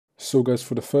So guys,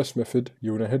 for the first method,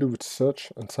 you want to head over to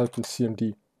search and type in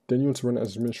CMD. Then you want to run it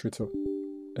as administrator.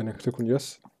 And then click on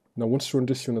yes. Now once you're on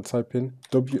this, you want to type in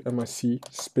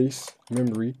wmic space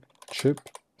memory chip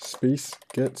space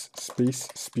get space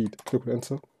speed. Click on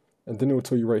enter. And then it will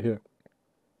tell you right here.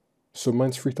 So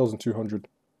mine's 3200.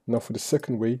 Now for the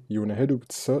second way, you want to head over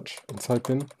to search and type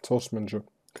in task manager.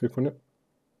 Click on it.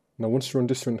 Now once you're on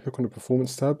this, you want to click on the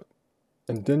performance tab.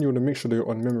 And then you want to make sure that you're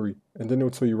on memory. And then it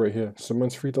will tell you right here. So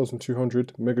mine's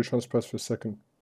 3200 mega transfers per second.